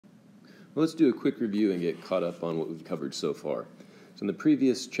Well, let's do a quick review and get caught up on what we've covered so far. So in the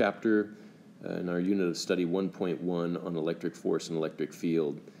previous chapter, in our unit of study 1.1 on electric force and electric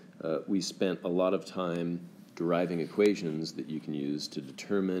field, we spent a lot of time deriving equations that you can use to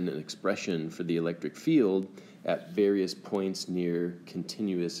determine an expression for the electric field at various points near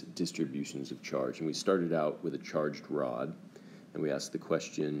continuous distributions of charge. And we started out with a charged rod, and we asked the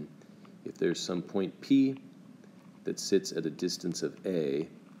question, if there's some point P that sits at a distance of A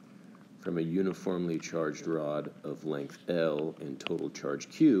from a uniformly charged rod of length L and total charge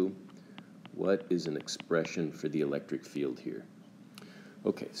Q, what is an expression for the electric field here?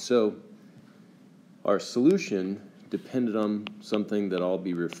 Okay, so our solution depended on something that I'll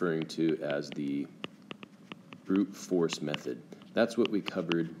be referring to as the brute force method. That's what we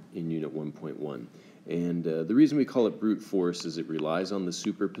covered in Unit 1.1. And the reason we call it brute force is it relies on the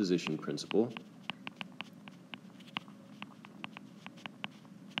superposition principle.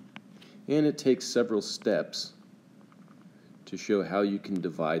 And it takes several steps to show how you can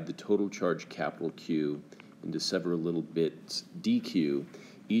divide the total charge capital Q into several little bits dq,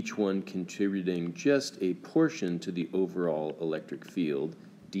 each one contributing just a portion to the overall electric field,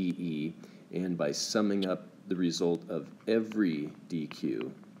 dE, and by summing up the result of every dq,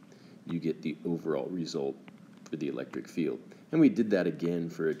 you get the overall result for the electric field. And we did that again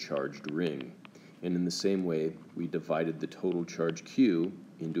for a charged ring. And in the same way, we divided the total charge Q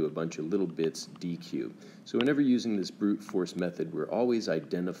into a bunch of little bits dq. So whenever using this brute force method, we're always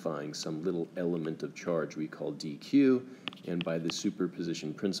identifying some little element of charge we call dq, and by the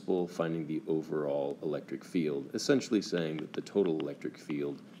superposition principle, finding the overall electric field, essentially saying that the total electric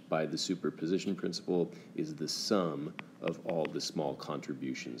field by the superposition principle is the sum of all the small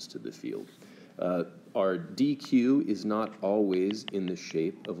contributions to the field. Our dq is not always in the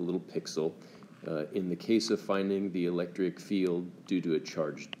shape of a little pixel. In the case of finding the electric field due to a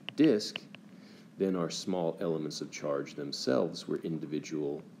charged disk, then our small elements of charge themselves were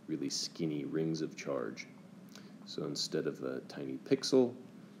individual, really skinny rings of charge. So instead of a tiny pixel,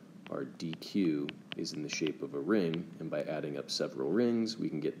 our dq is in the shape of a ring, and by adding up several rings, we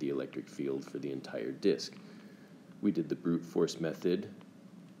can get the electric field for the entire disk. We did the brute force method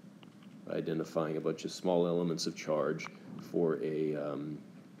by identifying a bunch of small elements of charge for a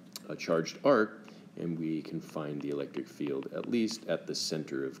charged arc, and we can find the electric field at least at the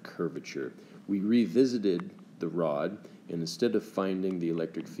center of curvature. We revisited the rod, and instead of finding the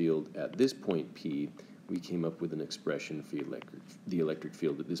electric field at this point P, we came up with an expression for the electric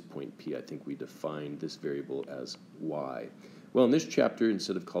field at this point P. I think we defined this variable as y. Well, in this chapter,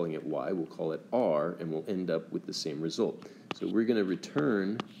 instead of calling it y, we'll call it r, and we'll end up with the same result. So we're going to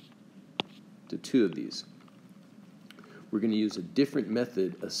return to two of these. We're going to use a different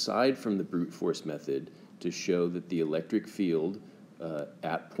method aside from the brute force method to show that the electric field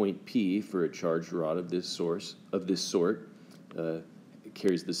at point P for a charged rod of this sort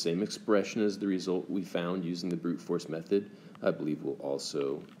carries the same expression as the result we found using the brute force method. I believe we'll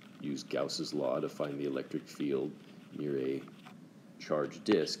also use Gauss's law to find the electric field near a charged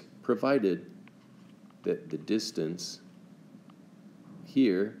disk, provided that the distance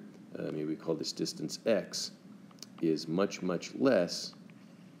here, maybe we call this distance x, is much, much less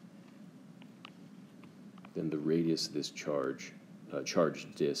than the radius of this charged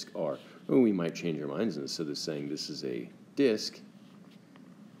disk r. Or we might change our minds, and instead of saying this is a disk,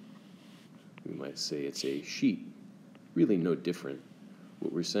 we might say it's a sheet. Really no different.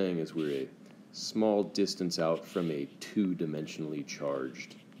 What we're saying is we're a small distance out from a two-dimensionally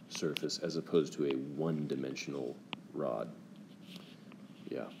charged surface as opposed to a one-dimensional rod.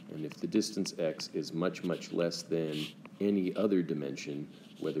 Yeah, and if the distance x is much, much less than any other dimension,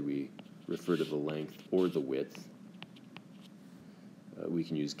 whether we refer to the length or the width, we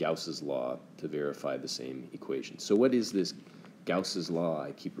can use Gauss's law to verify the same equation. So what is this Gauss's law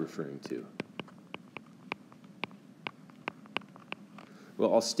I keep referring to?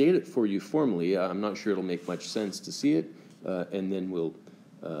 Well, I'll state it for you formally. I'm not sure it'll make much sense to see it, and then we'll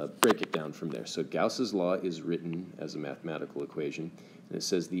break it down from there. So Gauss's law is written as a mathematical equation, and it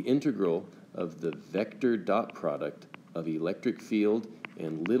says the integral of the vector dot product of electric field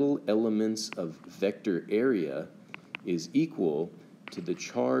and little elements of vector area is equal to the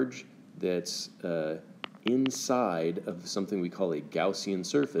charge that's inside of something we call a Gaussian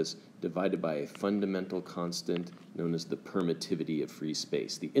surface divided by a fundamental constant known as the permittivity of free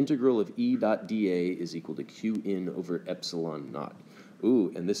space. The integral of E dot dA is equal to Qn over epsilon naught.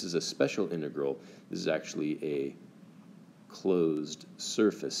 Ooh, and this is a special integral. This is actually a closed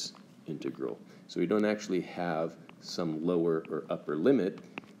surface integral. So we don't actually have some lower or upper limit.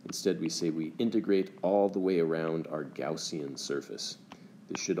 Instead, we say we integrate all the way around our Gaussian surface.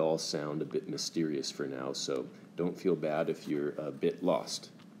 This should all sound a bit mysterious for now, so don't feel bad if you're a bit lost.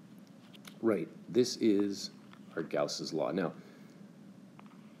 Right, this is our Gauss's law. Now,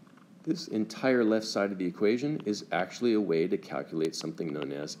 this entire left side of the equation is actually a way to calculate something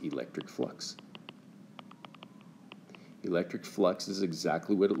known as electric flux. Electric flux is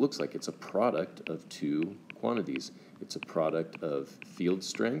exactly what it looks like. It's a product of two quantities. It's a product of field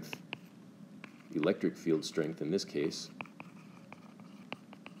strength, electric field strength in this case,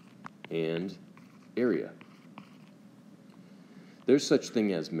 and area. There's such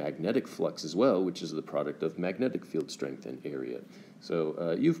thing as magnetic flux as well, which is the product of magnetic field strength and area.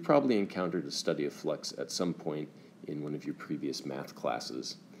 So you've probably encountered a study of flux at some point in one of your previous math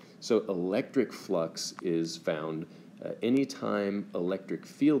classes. So electric flux is found anytime electric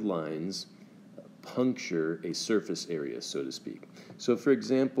field lines puncture a surface area, so to speak. So for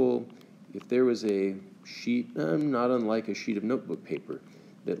example, if there was a sheet, not unlike a sheet of notebook paper,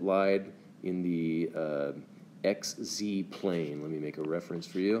 that lied in the XZ plane. Let me make a reference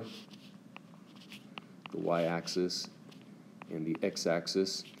for you. The y-axis and the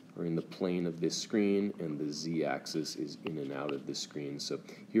x-axis are in the plane of this screen, and the z-axis is in and out of this screen. So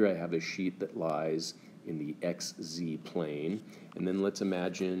here I have a sheet that lies in the XZ plane, and then let's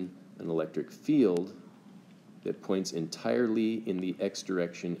imagine an electric field that points entirely in the x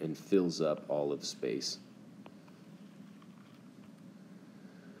direction and fills up all of space.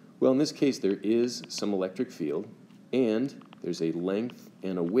 Well, in this case, there is some electric field, and there's a length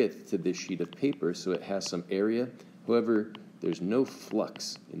and a width to this sheet of paper, so it has some area. However, there's no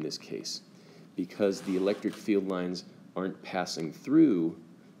flux in this case. Because the electric field lines aren't passing through,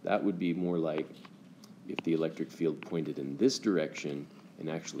 that would be more like if the electric field pointed in this direction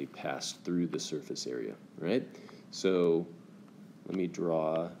and actually passed through the surface area, right? So let me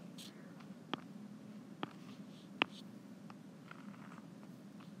draw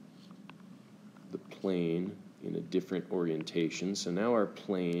the plane in a different orientation. So now our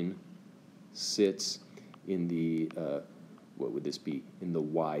plane sits in the, what would this be? In the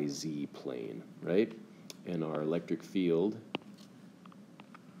YZ plane, right? And our electric field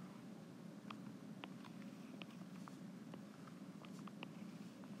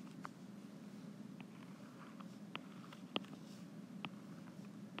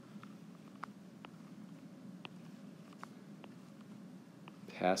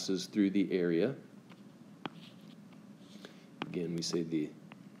passes through the area. Again, we say the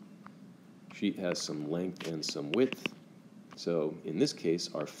sheet has some length and some width. So in this case,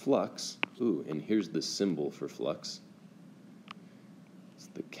 our flux, and here's the symbol for flux. It's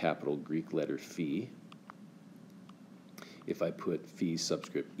the capital Greek letter phi. If I put phi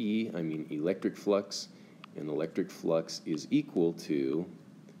subscript E, I mean electric flux, and electric flux is equal to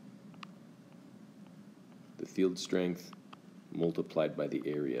the field strength multiplied by the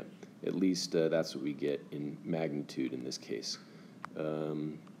area. At least that's what we get in magnitude in this case.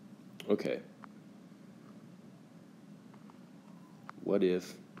 Okay. What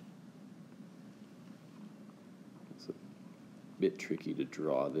if, it's a bit tricky to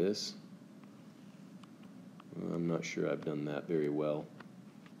draw this. I'm not sure I've done that very well.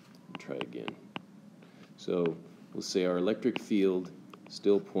 I'll try again. So we'll say our electric field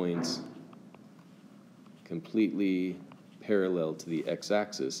still points completely parallel to the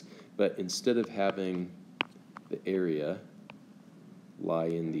x-axis, but instead of having the area lie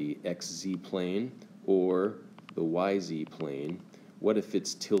in the xz plane or the yz plane, what if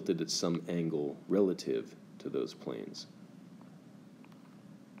it's tilted at some angle relative to those planes?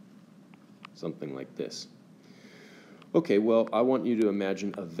 Something like this. Okay, well, I want you to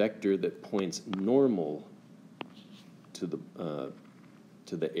imagine a vector that points normal to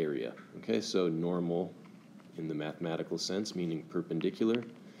the area. Okay, so normal in the mathematical sense, meaning perpendicular.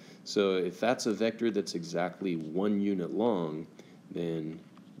 So if that's a vector that's exactly 1 unit long, then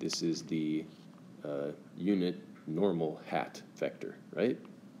this is the unit normal hat vector, right?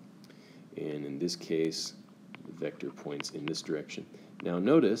 And in this case, the vector points in this direction. Now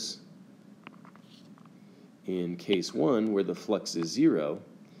notice, in case 1, where the flux is 0,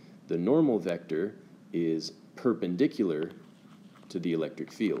 the normal vector is perpendicular to the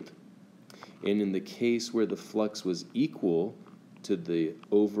electric field. And in the case where the flux was equal to the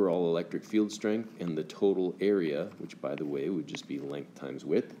overall electric field strength and the total area, which by the way would just be length times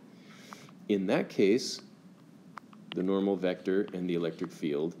width, in that case, the normal vector and the electric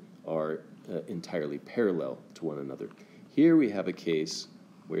field are entirely parallel to one another. Here we have a case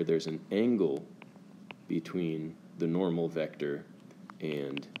where there's an angle between the normal vector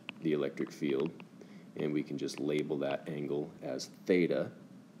and the electric field, and we can just label that angle as theta.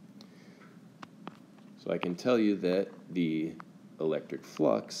 So I can tell you that the electric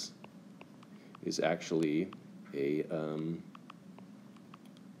flux is actually a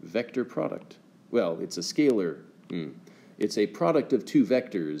vector product. Well, it's a scalar. It's a product of two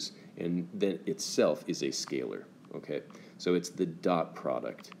vectors, and then itself is a scalar. Okay, so it's the dot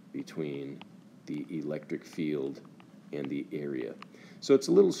product between the electric field and the area. So it's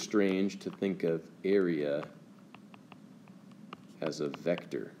a little strange to think of area as a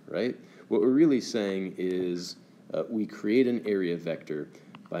vector, right? What we're really saying is we create an area vector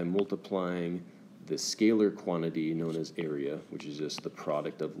by multiplying the scalar quantity known as area, which is just the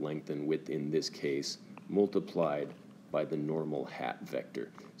product of length and width in this case, multiplied by the normal hat vector.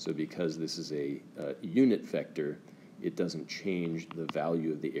 So because this is a unit vector, it doesn't change the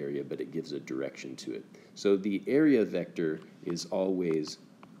value of the area, but it gives a direction to it. So the area vector is always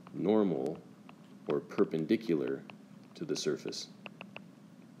normal or perpendicular to the surface.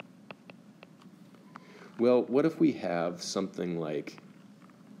 Well, what if we have something like,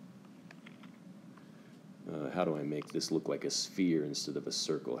 how do I make this look like a sphere instead of a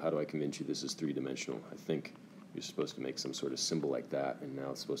circle? How do I convince you this is three-dimensional? I think you're supposed to make some sort of symbol like that, and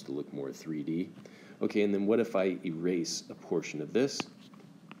now it's supposed to look more 3D. Okay, and then what if I erase a portion of this?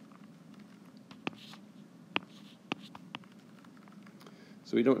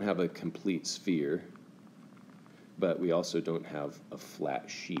 So we don't have a complete sphere, but we also don't have a flat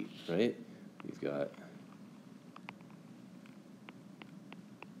sheet, right? We've got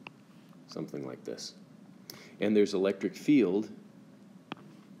something like this. And there's electric field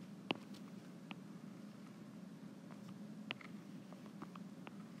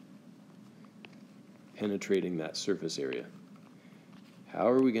penetrating that surface area. How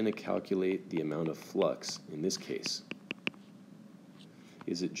are we going to calculate the amount of flux in this case?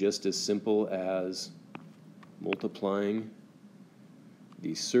 Is it just as simple as multiplying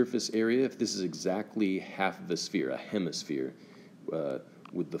the surface area? If this is exactly half of a sphere, a hemisphere,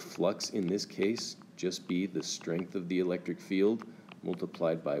 would the flux in this case just be the strength of the electric field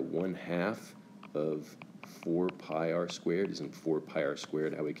multiplied by 1/2 of 4 pi r squared? Isn't 4 pi r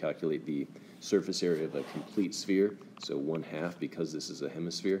squared how we calculate the surface area of a complete sphere? So 1/2 because this is a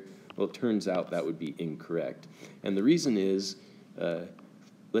hemisphere? Well, it turns out that would be incorrect. And the reason is,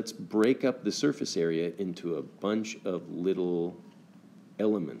 let's break up the surface area into a bunch of little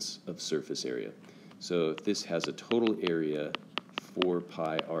elements of surface area. So if this has a total area 4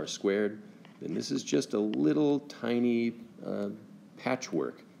 pi r squared, then this is just a little tiny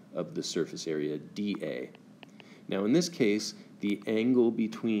patchwork of the surface area, dA. Now in this case, the angle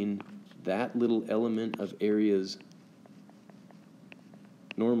between that little element of area's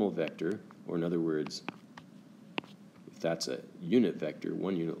normal vector, or in other words, if that's a unit vector,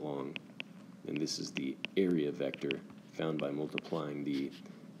 1 unit long, then this is the area vector found by multiplying the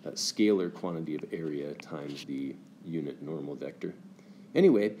scalar quantity of area times the unit normal vector.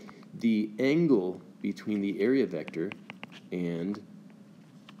 Anyway, the angle between the area vector and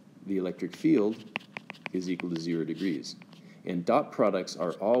the electric field is equal to 0 degrees. And dot products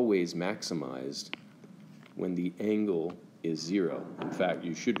are always maximized when the angle is 0. In fact,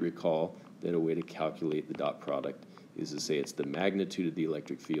 you should recall that a way to calculate the dot product is to say it's the magnitude of the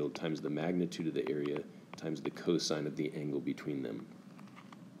electric field times the magnitude of the area times the cosine of the angle between them.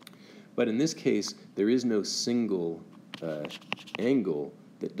 But in this case, there is no single angle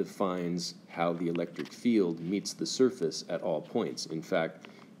that defines how the electric field meets the surface at all points. In fact,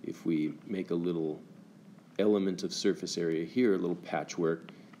 if we make a little element of surface area here, a little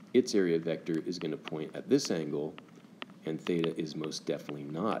patchwork, its area vector is going to point at this angle, and theta is most definitely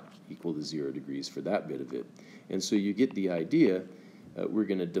not equal to 0 degrees for that bit of it. And so you get the idea. We're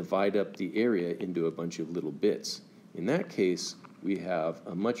going to divide up the area into a bunch of little bits. In that case, we have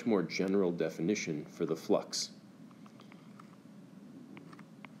a much more general definition for the flux.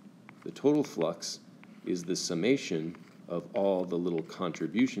 The total flux is the summation of all the little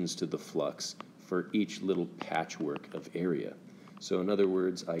contributions to the flux for each little patchwork of area. So in other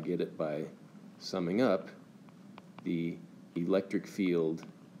words, I get it by summing up the electric field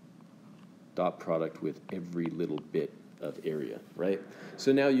dot product with every little bit of area, right?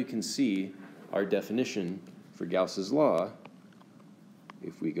 So now you can see our definition for Gauss's law.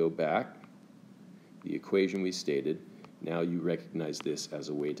 If we go back, the equation we stated, now you recognize this as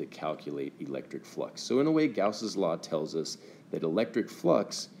a way to calculate electric flux. So in a way, Gauss's law tells us that electric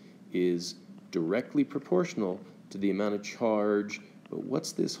flux is directly proportional to the amount of charge, but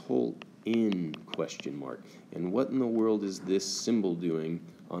what's this whole in question mark? And what in the world is this symbol doing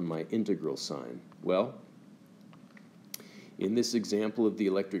on my integral sign? Well, in this example of the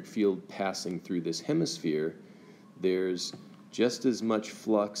electric field passing through this hemisphere, there's just as much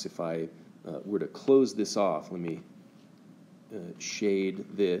flux. If I were to close this off, let me shade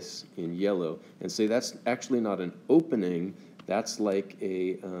this in yellow and say that's actually not an opening, that's like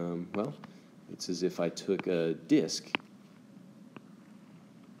a, well, it's as if I took a disk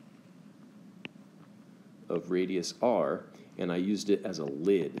of radius r and I used it as a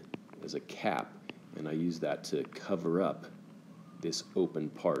lid, as a cap, and I used that to cover up this open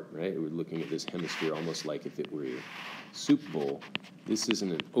part, right? We're looking at this hemisphere almost like if it were a soup bowl. This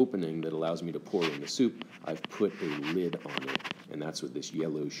isn't an opening that allows me to pour in the soup. I've put a lid on it, and that's what this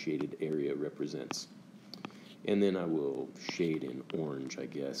yellow shaded area represents. And then I will shade in orange, I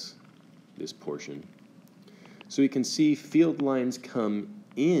guess, this portion. So we can see field lines come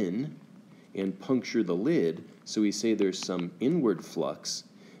in and puncture the lid, so we say there's some inward flux,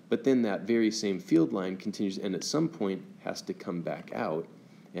 but then that very same field line continues and at some point has to come back out,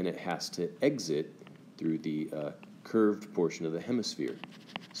 and it has to exit through the curved portion of the hemisphere.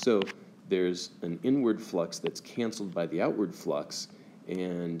 So there's an inward flux that's canceled by the outward flux,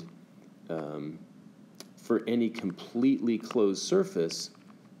 and for any completely closed surface,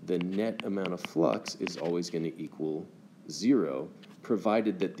 the net amount of flux is always going to equal 0,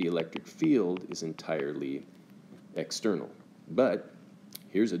 provided that the electric field is entirely external. But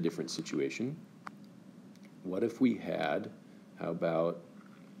here's a different situation. What if we had, how about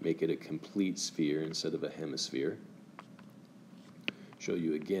make it a complete sphere instead of a hemisphere? Show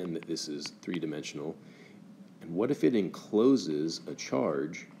you again that this is three-dimensional. And what if it encloses a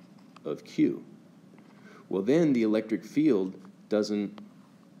charge of Q? Well, then the electric field doesn't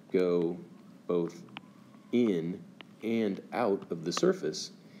go both in and out of the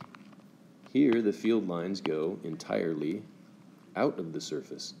surface. Here, the field lines go entirely out of the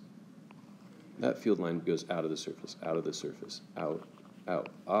surface. That field line goes out of the surface, out of the surface, out, out.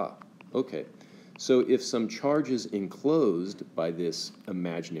 Ah, okay. So if some charge is enclosed by this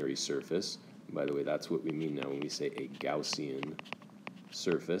imaginary surface, by the way, that's what we mean now when we say a Gaussian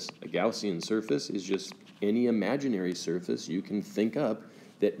surface. A Gaussian surface is just any imaginary surface you can think up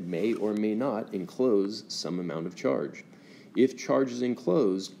that may or may not enclose some amount of charge. If charge is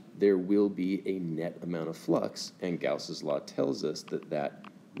enclosed, there will be a net amount of flux, and Gauss's law tells us that that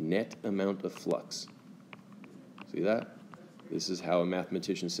net amount of flux, see that? This is how a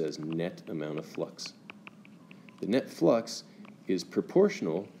mathematician says net amount of flux. The net flux is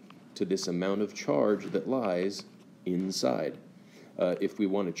proportional to this amount of charge that lies inside. If we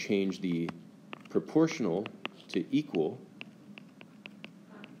want to change the proportional to equal,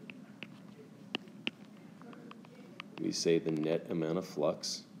 we say the net amount of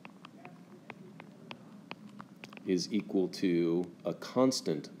flux is equal to a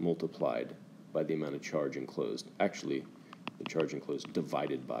constant multiplied by the amount of charge enclosed. Actually, the charge enclosed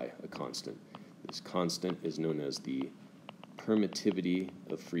divided by a constant. This constant is known as the permittivity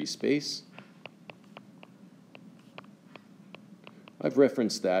of free space. I've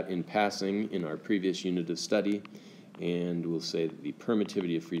referenced that in passing in our previous unit of study, and we'll say that the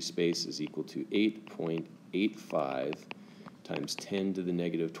permittivity of free space is equal to 8.85 times 10 to the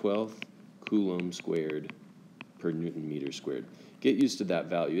negative 12th Coulomb squared per Newton meter squared. Get used to that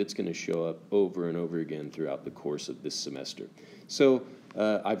value. It's going to show up over and over again throughout the course of this semester. So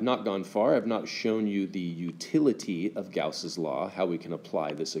I've not gone far. I've not shown you the utility of Gauss's law, how we can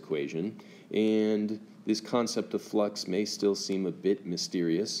apply this equation. And this concept of flux may still seem a bit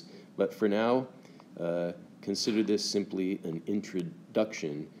mysterious, but for now, consider this simply an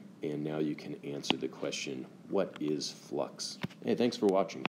introduction, and now you can answer the question, what is flux? Hey, thanks for watching.